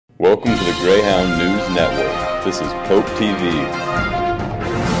Welcome to the Greyhound News Network. This is Pope TV.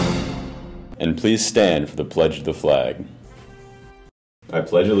 And please stand for the pledge of the flag. I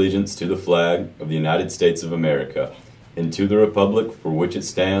pledge allegiance to the flag of the United States of America and to the republic for which it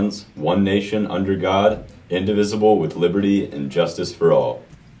stands, one nation under God, indivisible with liberty and justice for all.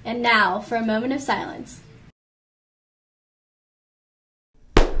 And now for a moment of silence.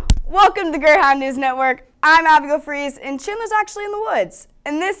 Welcome to the Greyhound News Network. I'm Abigail Fries, and Chandler's actually in the woods.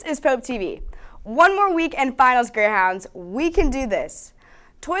 And this is Pope TV. One more week and finals, Greyhounds. We can do this.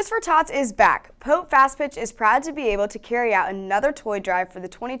 Toys for Tots is back. Pope Fast Pitch is proud to be able to carry out another toy drive for the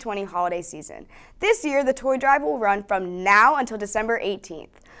 2020 holiday season. This year, the toy drive will run from now until December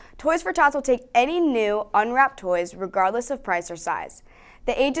 18th. Toys for Tots will take any new unwrapped toys, regardless of price or size.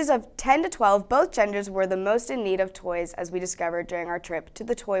 The ages of 10 to 12, both genders were the most in need of toys, as we discovered during our trip to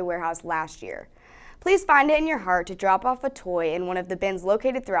the toy warehouse last year. Please find it in your heart to drop off a toy in one of the bins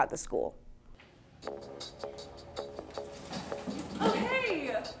located throughout the school. Oh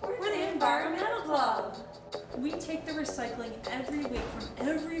hey, we're the Environmental Club. We take the recycling every week from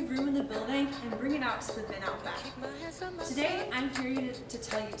every room in the building and bring it out to the bin out back. Today, I'm here to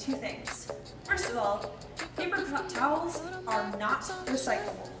tell you two things. First of all, paper towels are not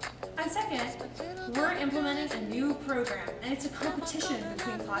recyclable. And second, we're implementing a new program, and it's a competition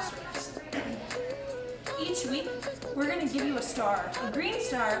between classrooms. Each week, we're going to give you a star. A green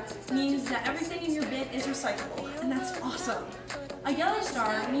star means that everything in your bin is recyclable, and that's awesome. A yellow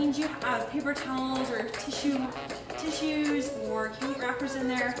star means you have paper towels or tissues or candy wrappers in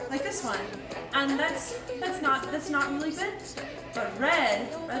there, like this one, and that's not really good. But red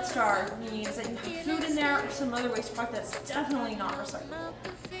star means that you have food in there or some other waste product that's definitely not recyclable.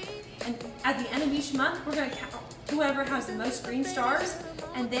 And at the end of each month, we're going to count whoever has the most green stars,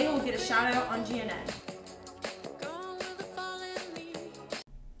 and they will get a shout out on GNN.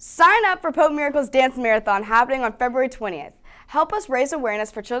 Sign up for Pope Miracle's Dance Marathon happening on February 20th. Help us raise awareness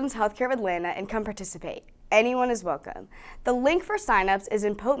for Children's Healthcare of Atlanta and come participate. Anyone is welcome. The link for signups is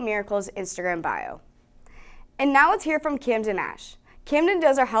in Pope Miracle's Instagram bio. And now let's hear from Camden Ash. Camden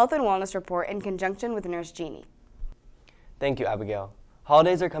does our health and wellness report in conjunction with Nurse Jeannie. Thank you, Abigail.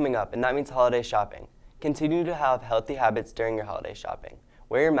 Holidays are coming up, and that means holiday shopping. Continue to have healthy habits during your holiday shopping.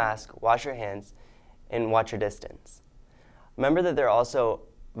 Wear your mask, wash your hands, and watch your distance. Remember that there are also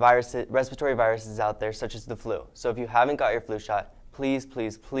respiratory viruses out there, such as the flu. So if you haven't got your flu shot, please,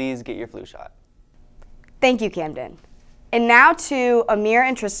 please, please get your flu shot. Thank you, Camden. And now to Amir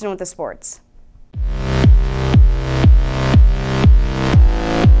and Tristan with the sports.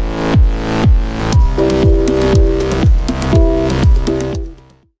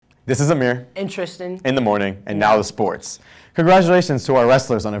 This is Amir. And Tristan. In the morning, and now the sports. Congratulations to our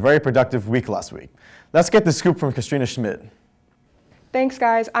wrestlers on a very productive week last week. Let's get the scoop from Christina Schmidt. Thanks,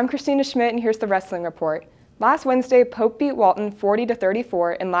 guys. I'm Christina Schmidt, and here's the wrestling report. Last Wednesday, Pope beat Walton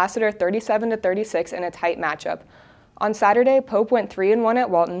 40-34 and Lassiter 37-36 in a tight matchup. On Saturday, Pope went 3-1 at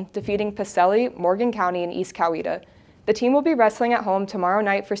Walton, defeating Pacelli, Morgan County, and East Coweta. The team will be wrestling at home tomorrow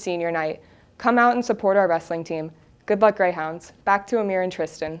night for senior night. Come out and support our wrestling team. Good luck, Greyhounds. Back to Amir and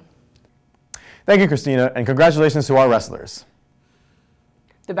Tristan. Thank you, Christina, and congratulations to our wrestlers.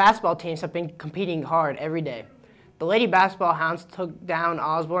 The basketball teams have been competing hard every day. The Lady Basketball Hounds took down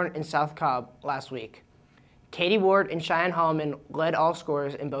Osborne and South Cobb last week. Katie Ward and Cheyenne Holloman led all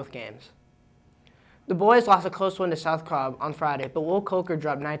scorers in both games. The boys lost a close one to South Cobb on Friday, but Will Coker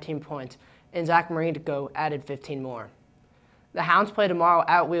dropped 19 points, and Zach Marinico added 15 more. The Hounds play tomorrow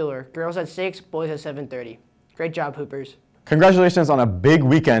at Wheeler, girls at 6, boys at 7:30. Great job, Hoopers. Congratulations on a big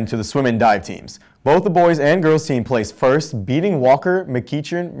weekend to the swim and dive teams. Both the boys and girls team placed first, beating Walker,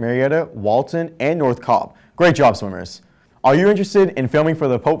 McEachern, Marietta, Walton, and North Cobb. Great job, swimmers. Are you interested in filming for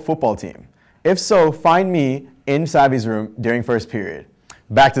the Pope football team? If so, find me in Savvy's room during first period.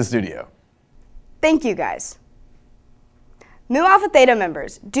 Back to the studio. Thank you, guys. Mu Alpha Theta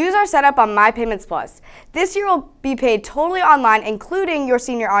members, dues are set up on My Payments Plus. This year will be paid totally online, including your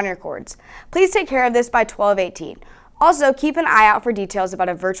senior honor cords. Please take care of this by 12/18. Also, keep an eye out for details about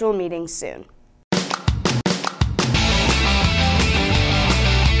a virtual meeting soon.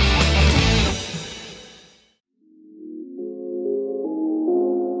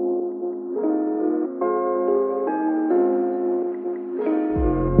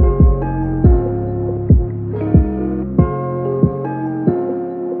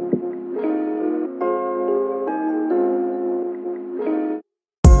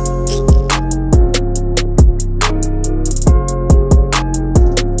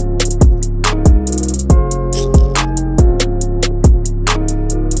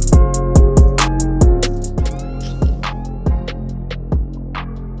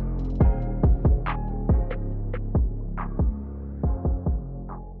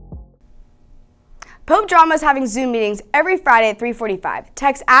 Pope Drama is having Zoom meetings every Friday at 3:45.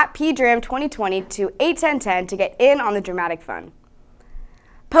 Text at PDRAM2020 to 81010 to get in on the dramatic fun.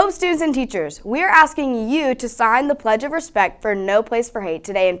 Pope students and teachers, we are asking you to sign the Pledge of Respect for No Place for Hate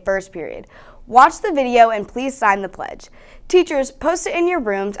today in first period. Watch the video and please sign the pledge. Teachers, post it in your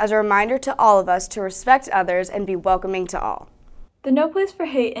rooms as a reminder to all of us to respect others and be welcoming to all. The No Place for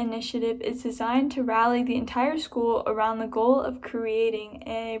Hate initiative is designed to rally the entire school around the goal of creating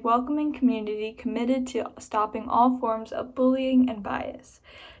a welcoming community committed to stopping all forms of bullying and bias.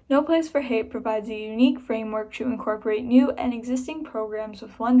 No Place for Hate provides a unique framework to incorporate new and existing programs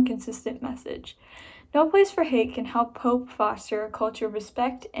with one consistent message. No Place for Hate can help Pope foster a culture of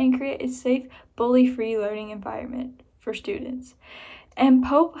respect and create a safe, bully-free learning environment for students. And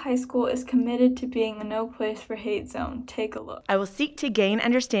Pope High School is committed to being a no place for hate zone. Take a look. I will seek to gain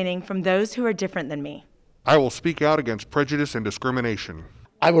understanding from those who are different than me. I will speak out against prejudice and discrimination.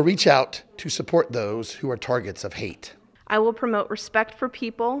 I will reach out to support those who are targets of hate. I will promote respect for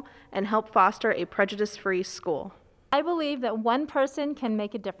people and help foster a prejudice-free school. I believe that one person can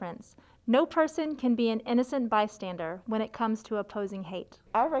make a difference. No person can be an innocent bystander when it comes to opposing hate.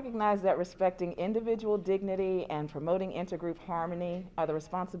 I recognize that respecting individual dignity and promoting intergroup harmony are the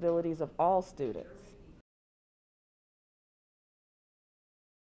responsibilities of all students.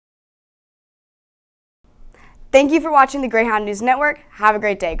 Thank you for watching the Greyhound News Network. Have a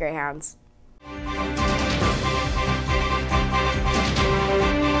great day, Greyhounds.